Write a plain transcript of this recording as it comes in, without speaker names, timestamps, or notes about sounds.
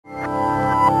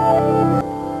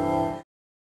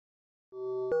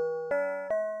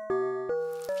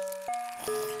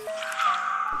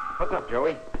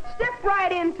Joey? Step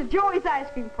right into Joey's Ice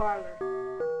Cream Parlor.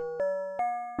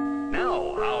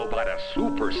 Now, how about a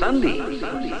super sundae?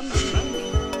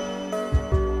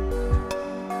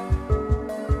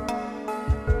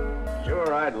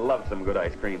 Sure, I'd love some good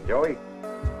ice cream, Joey.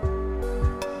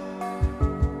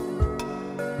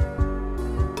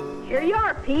 Here you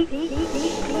are, Pete.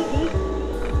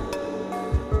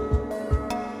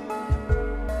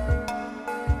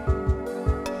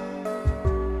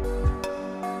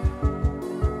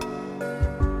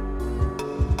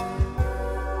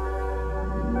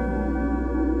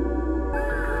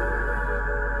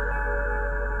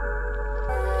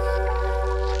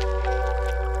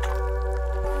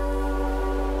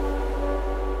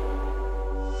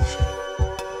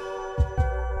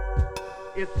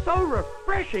 It's so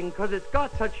refreshing because it's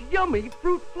got such yummy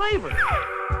fruit flavor.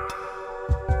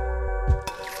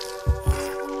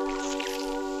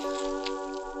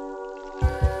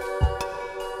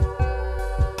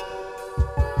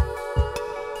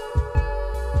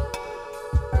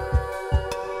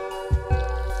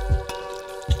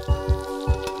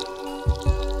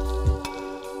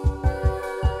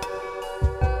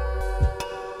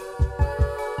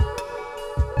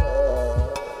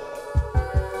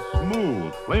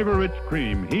 Smooth, flavor-rich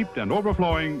cream, heaped and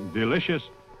overflowing, delicious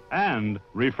and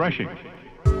refreshing.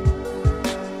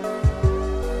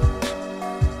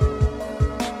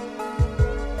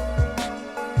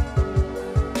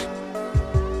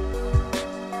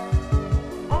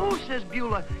 Oh, says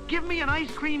Beulah, give me an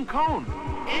ice cream cone.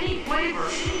 Any flavor.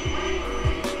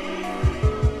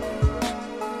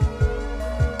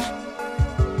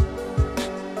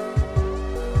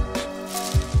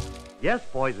 Yes,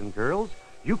 boys and girls,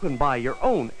 you can buy your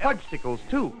own fudgesicles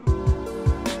too.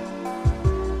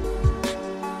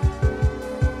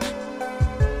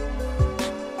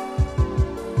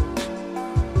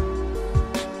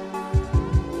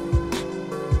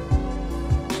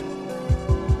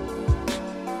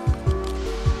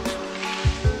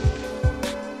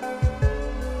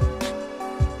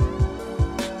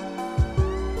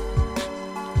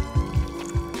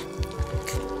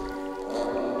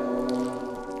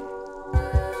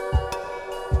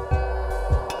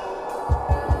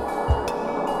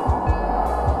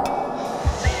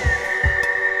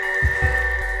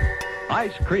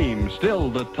 Ice cream,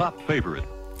 still the top favorite.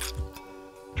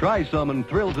 Try some and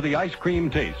thrill to the ice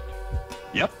cream taste.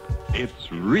 Yep,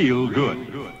 it's real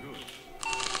good.